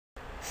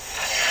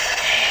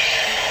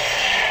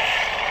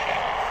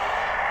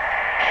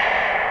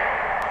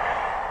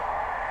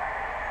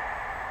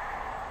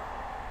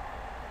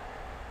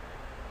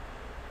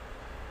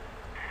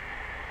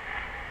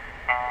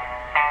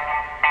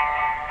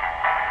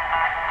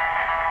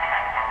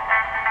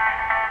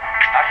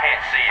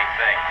can't see a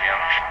thing, Jim.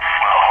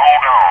 Well,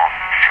 hold on.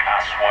 I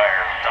swear,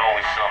 there's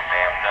always some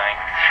damn thing.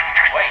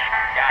 Wait,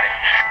 got it.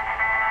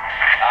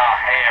 Ah,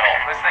 hell,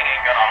 this thing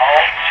ain't gonna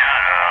hold.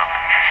 Shut up.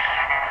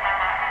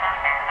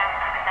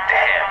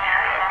 Damn,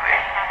 you're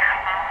ugly.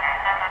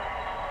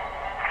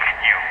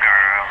 You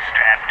girls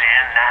strapped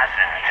in nice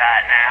and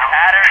tight now.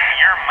 Tighter than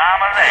your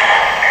mama leg.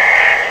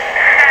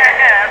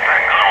 That's a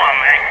good one,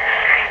 mate.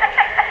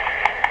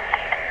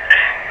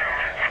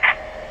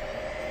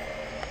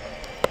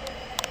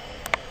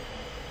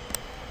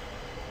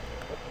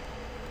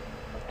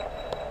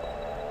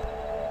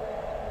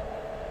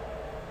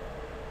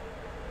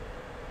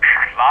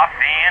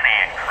 Locked in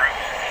and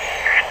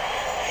cruising.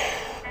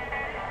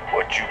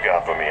 What you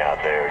got for me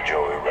out there,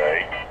 Joey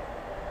Ray?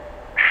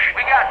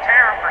 We got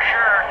Terra for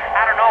sure.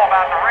 I don't know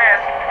about the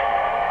rest.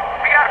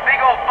 We got a big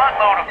old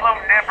buttload of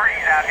floating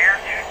debris out here.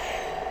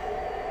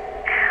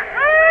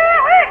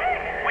 Woo-wee.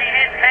 We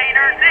hit pay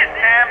dirt this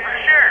time for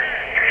sure.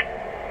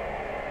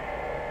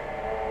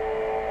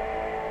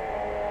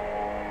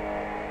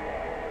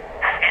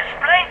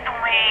 Explain to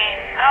me,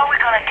 how are we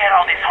gonna get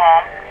all this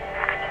home?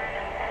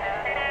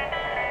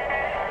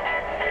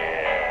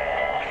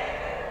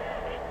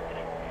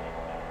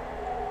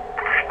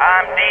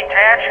 I'm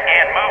detached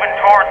and moving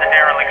toward the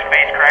derelict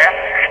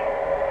spacecraft.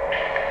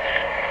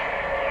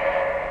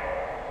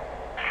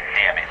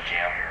 Damn it,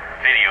 Jim.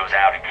 Video's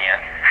out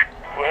again.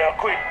 Well,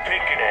 quit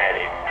picking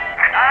at it.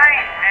 I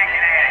ain't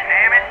picking at it,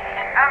 damn it.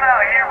 I'm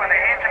out here with a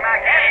hinge of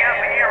my giddy up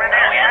and here and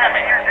there.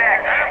 Here's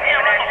Zach.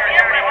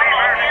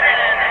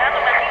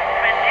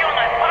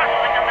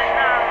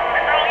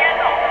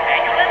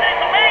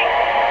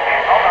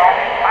 Hold on,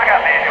 I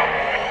got visual.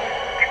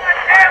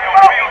 Damn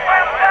boat, you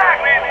fell back!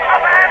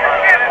 I'm behind the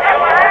ship! I'm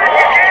behind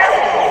you, Jim!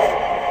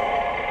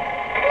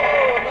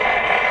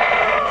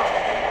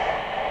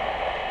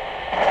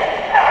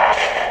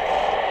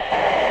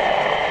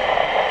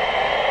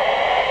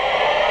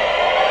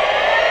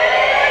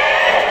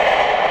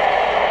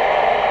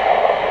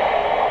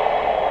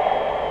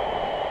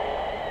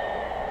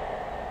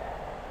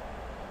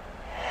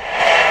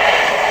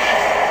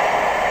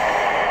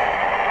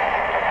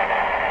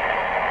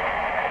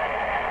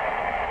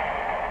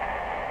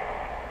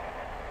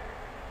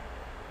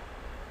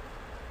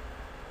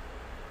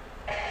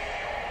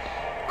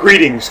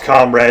 Greetings,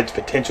 comrades,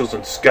 potentials,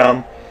 and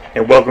scum,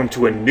 and welcome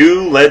to a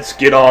new Let's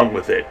Get On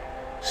With It,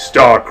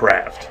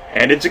 StarCraft,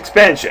 and its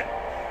expansion,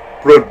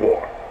 Brood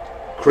War.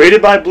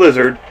 Created by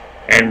Blizzard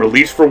and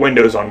released for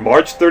Windows on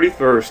March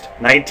 31st,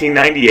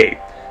 1998,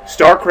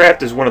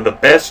 StarCraft is one of the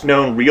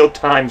best-known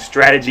real-time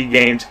strategy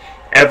games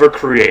ever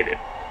created.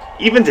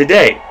 Even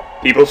today,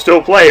 people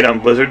still play it on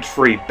Blizzard's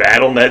free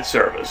Battle.net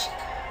service.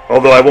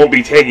 Although I won't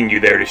be taking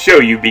you there to show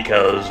you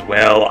because,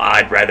 well,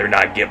 I'd rather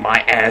not get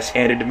my ass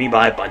handed to me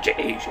by a bunch of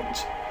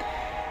Asians.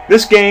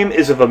 This game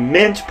is of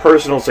immense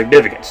personal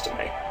significance to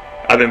me.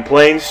 I've been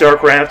playing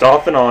StarCraft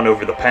off and on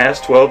over the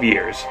past 12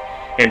 years,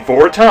 and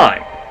for a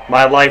time,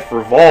 my life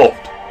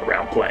revolved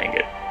around playing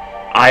it.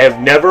 I have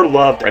never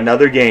loved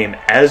another game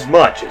as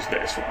much as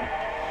this one.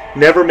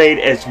 Never made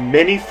as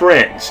many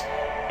friends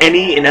in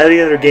any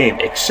other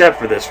game except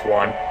for this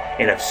one,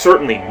 and have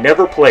certainly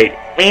never played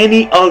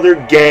any other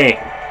game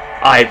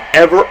I've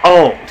ever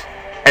owned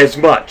as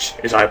much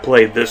as I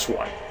played this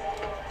one.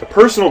 The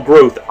personal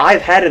growth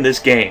I've had in this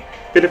game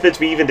benefits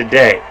me even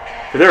today,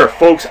 for there are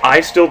folks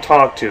I still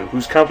talk to,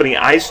 whose company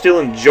I still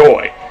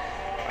enjoy,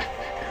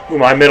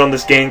 whom I met on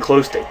this game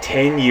close to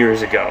 10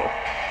 years ago.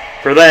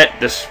 For that,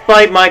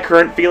 despite my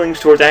current feelings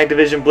towards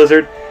Activision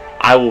Blizzard,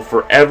 I will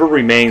forever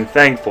remain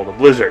thankful to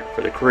Blizzard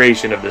for the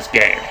creation of this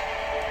game.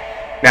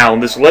 Now, in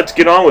this Let's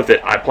Get On With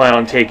It, I plan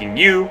on taking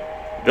you,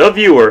 the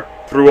viewer,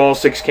 through all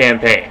 6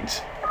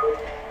 campaigns.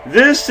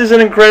 This is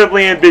an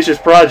incredibly ambitious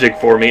project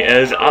for me,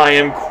 as I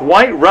am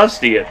quite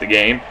rusty at the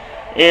game,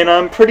 and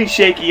I'm pretty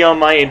shaky on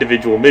my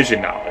individual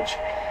mission knowledge.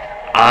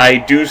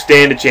 I do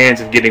stand a chance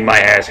of getting my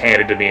ass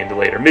handed to me in the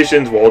later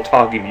missions while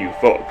talking to you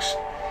folks.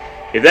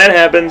 If that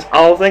happens,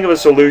 I'll think of a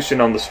solution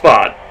on the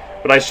spot,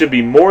 but I should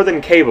be more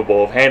than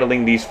capable of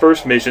handling these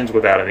first missions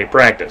without any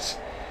practice.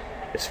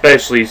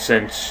 Especially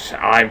since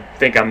I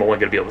think I'm only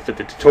going to be able to fit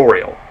the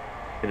tutorial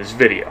in this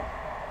video.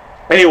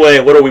 Anyway,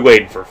 what are we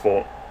waiting for?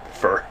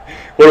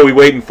 What are we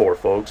waiting for,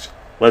 folks?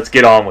 Let's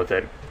get on with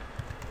it.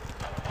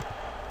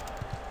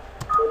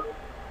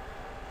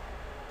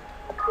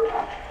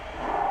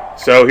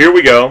 So here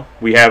we go.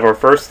 We have our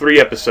first 3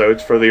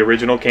 episodes for the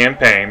original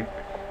campaign.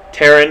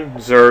 Terran,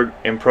 Zerg,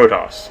 and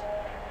Protoss.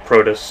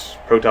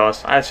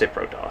 Protoss? I say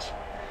Protoss.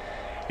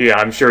 Yeah,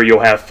 I'm sure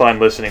you'll have fun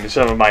listening to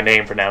some of my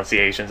name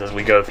pronunciations as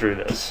we go through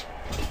this.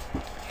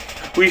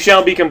 We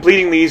shall be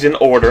completing these in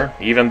order,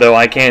 even though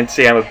I can't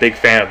say I'm a big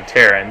fan of the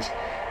Terrans.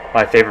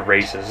 My favorite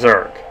race is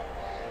Zerg,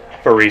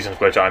 for reasons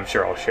which I'm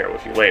sure I'll share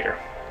with you later.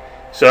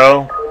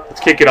 So, let's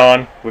kick it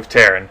on with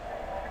Terran.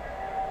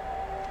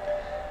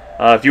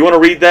 If you want to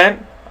read that,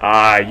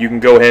 you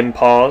can go ahead and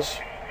pause.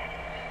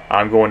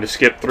 I'm going to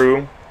skip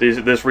through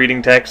this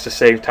reading text to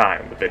save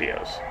time in the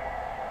videos.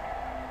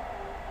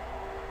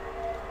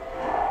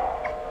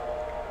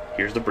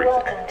 Here's the briefing.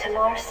 Welcome to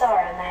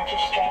Marsara,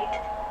 Magistrate.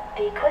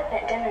 The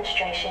equipment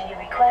demonstration you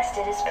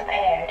requested is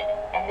prepared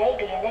and may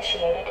be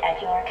initiated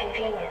at your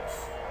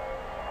convenience.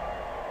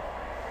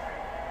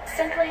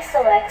 Simply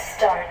select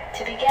Start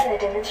to begin the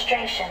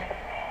demonstration.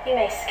 You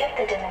may skip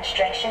the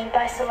demonstration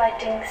by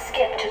selecting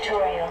Skip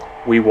Tutorial.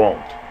 We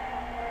won't.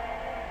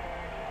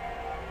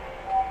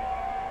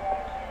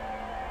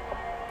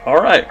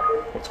 Alright,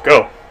 let's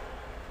go.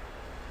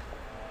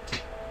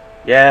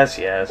 Yes,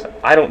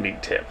 I don't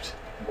need tips.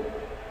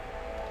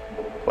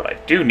 What I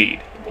do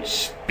need is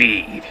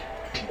speed.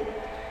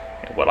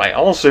 And what I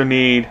also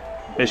need,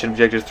 mission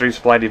objectives, 3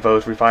 supply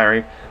depots,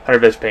 refinery,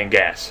 100 Vespane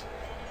gas.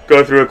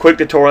 Go through a quick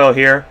tutorial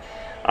here.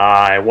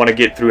 I want to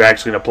get through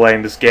actually to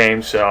playing this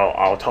game, so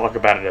I'll talk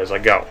about it as I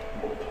go.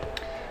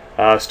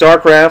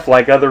 StarCraft,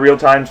 like other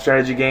real-time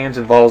strategy games,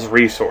 involves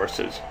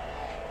resources.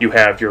 You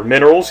have your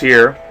minerals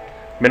here,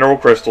 mineral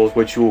crystals,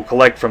 which you will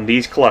collect from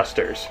these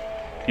clusters.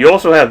 You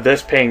also have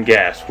Vespane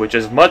gas, which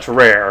is much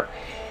rare,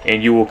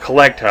 and you will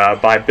collect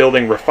by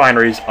building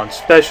refineries on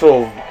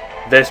special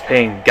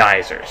Vespane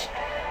geysers.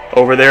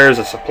 Over there is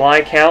a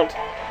supply count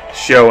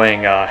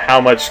showing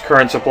how much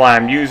current supply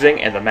I'm using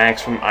and the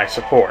maximum I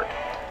support.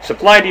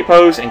 Supply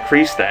depots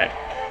increase that.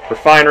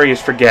 Refinery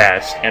is for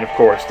gas, and of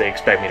course they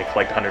expect me to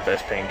collect 100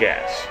 Vespane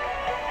gas.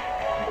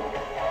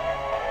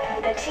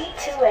 The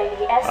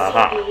T-280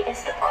 SCV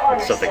is the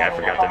cornerstone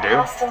of our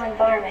hostile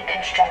environment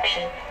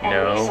construction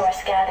and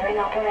resource gathering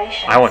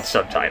operations. I want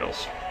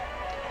subtitles.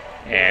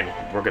 And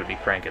we're going to be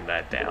cranking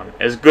that down.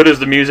 As good as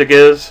the music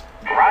is,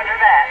 Roger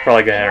that.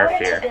 probably going to In order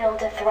interfere. to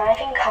build a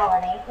thriving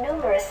colony,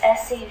 numerous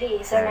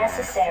SCVs are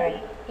necessary.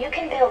 You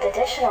can build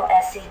additional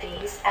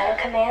SCVs at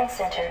a command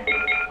center.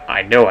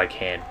 I know I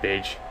can,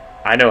 bitch.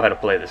 I know how to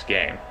play this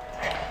game.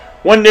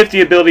 One nifty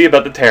ability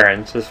about the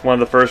Terrans, this is one of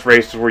the first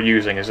races we're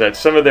using, is that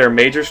some of their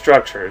major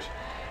structures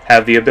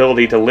have the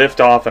ability to lift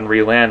off and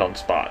re-land on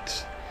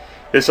spots.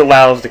 This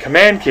allows the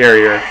command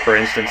carrier, for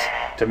instance,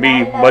 to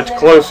be much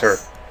closer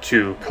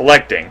to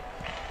collecting,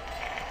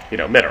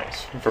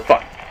 minerals for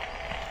fun.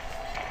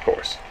 Of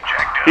course.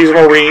 These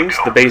are Marines,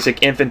 the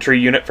basic infantry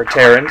unit for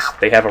Terrans.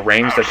 They have a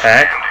ranged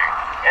attack.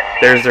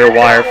 There's their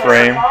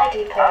wireframe.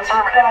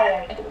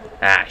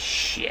 Ah,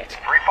 shit.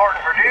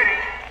 Reporting for duty.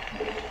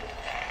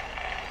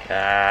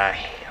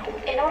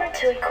 In order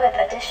to equip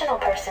additional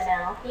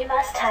personnel, you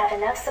must have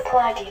enough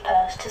supply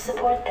depots to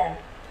support them.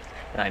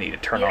 I need to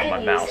turn You on my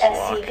can mouse use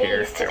lock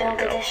here. SCVs to There we build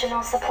go.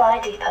 additional supply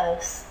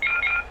depots.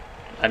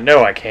 I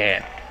know I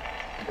can.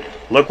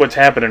 Look what's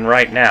happening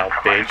right now,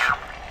 bitch.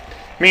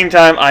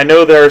 Meantime, I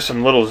know there are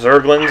some little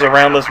Zerglings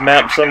around this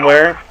map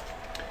somewhere.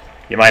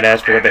 You might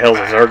ask me what the hell's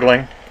a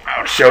Zergling.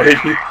 I'll show it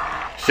to you.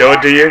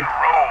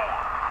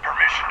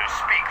 Permission to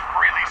speak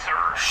freely, sir.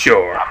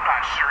 Sure. I'm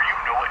not sure you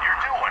know what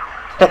you're doing.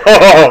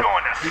 Oh,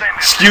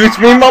 excuse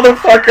me,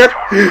 motherfucker.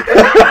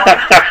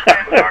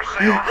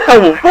 I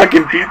will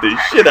fucking beat the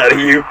shit out of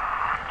you.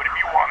 But if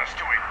you want us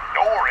to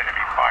ignore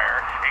enemy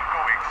fire and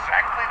go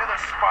exactly to the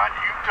spot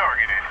you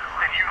targeted,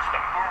 then use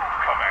the move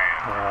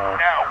command.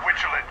 Now,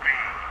 which'll it be?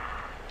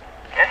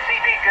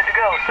 SCV good to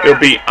go, sir. It'll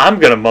be, I'm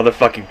gonna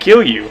motherfucking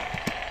kill you.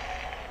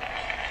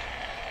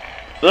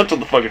 That's what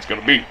the fuck it's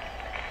gonna be.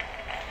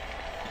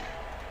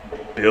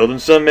 Building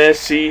some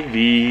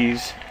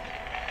SCVs.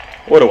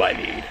 What do I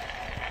need?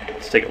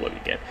 Let's take a look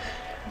again.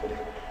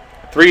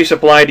 3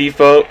 supply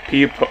depot,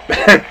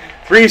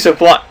 3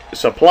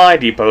 supply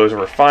depots,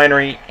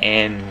 refinery,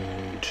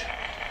 and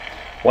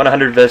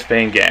 100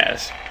 Vespane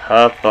gas.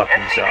 Fucking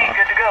SCV saw.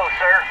 good to go,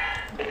 sir.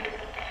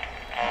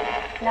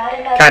 Not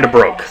enough Kinda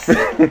broke.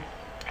 Roger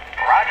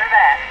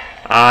that.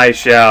 I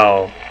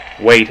shall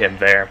wait him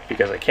there,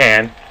 because I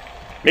can.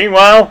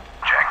 Meanwhile,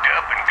 Jacked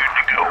up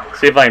and good to go.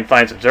 see if I can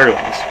find some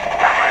Zerglings.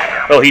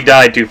 Well, he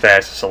died too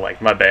fast to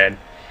select, my bad.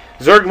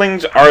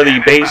 Zerglings are the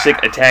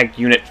basic attack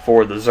unit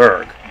for the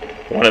Zerg,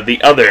 one of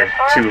the other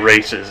 2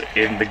 races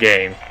in the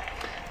game.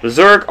 The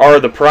Zerg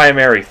are the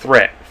primary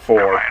threat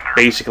for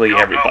basically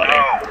everybody.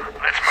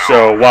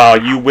 So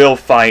while you will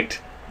fight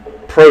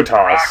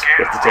Protoss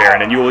with the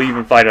Terran, and you will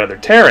even fight other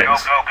Terrans,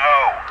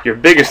 your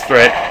biggest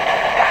threat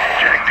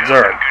is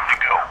Zerg.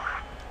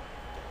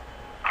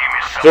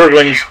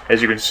 Zerglings,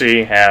 as you can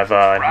see, have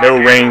no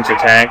ranged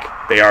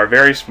attack. They are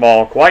very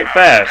small, quite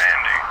fast,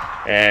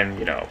 and,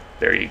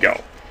 there you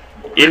go.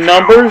 In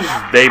numbers,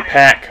 they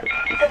pack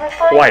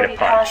quite a punch.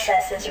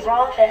 Processes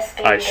raw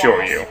Vespane I assure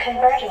gas, you.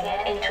 converting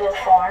it into a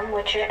form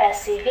which your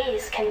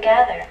SCVs can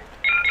gather.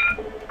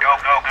 Go,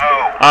 go,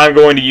 go. I'm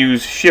going to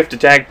use shift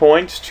attack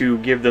points to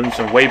give them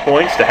some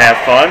waypoints to have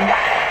fun,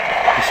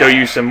 to show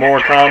you some more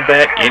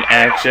combat in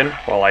action,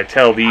 while I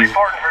tell these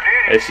Reporting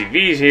for duty.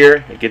 SCVs here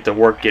to get to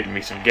work getting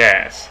me some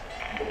gas.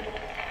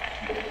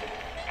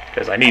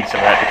 Because I need some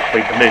of that to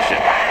complete the mission.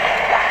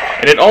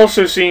 And it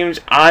also seems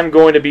I'm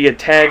going to be a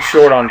tad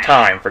short on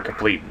time for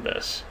completing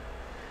this.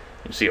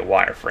 You see a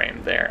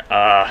wireframe there.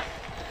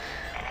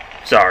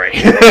 Sorry.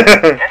 SCV good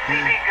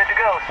to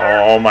go, sir.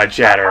 All my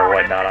chatter or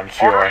whatnot, I'm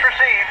sure. Orders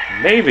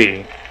received.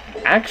 Maybe,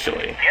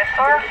 actually, Yes,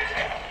 sir.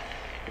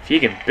 if he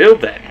can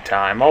build that in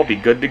time, I'll be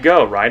good to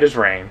go, right as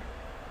rain.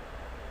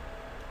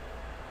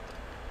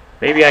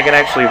 Maybe I can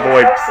actually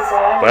avoid... Forces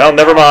are under Well,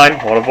 never mind.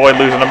 I want to avoid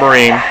losing a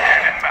Marine.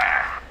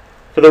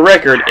 For the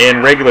record,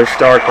 in regular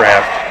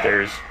StarCraft,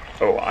 there's...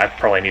 Oh, I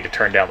probably need to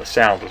turn down the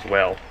sounds as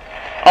well.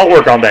 I'll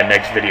work on that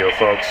next video,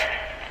 folks.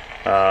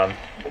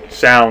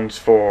 Sounds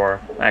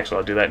for... Actually,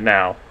 I'll do that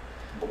now,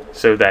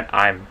 so that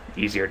I'm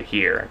easier to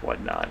hear and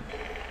whatnot.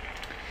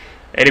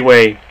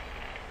 Anyway,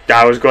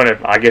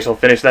 I guess I'll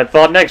finish that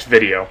thought next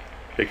video,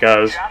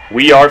 because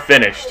we are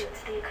finished.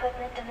 the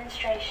equipment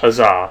demonstration.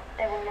 Huzzah.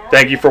 There will now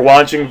Thank you for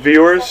watching,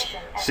 viewers.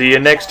 See you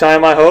next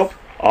time, I hope,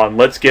 on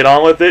Let's Get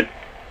On With It,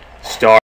 Star.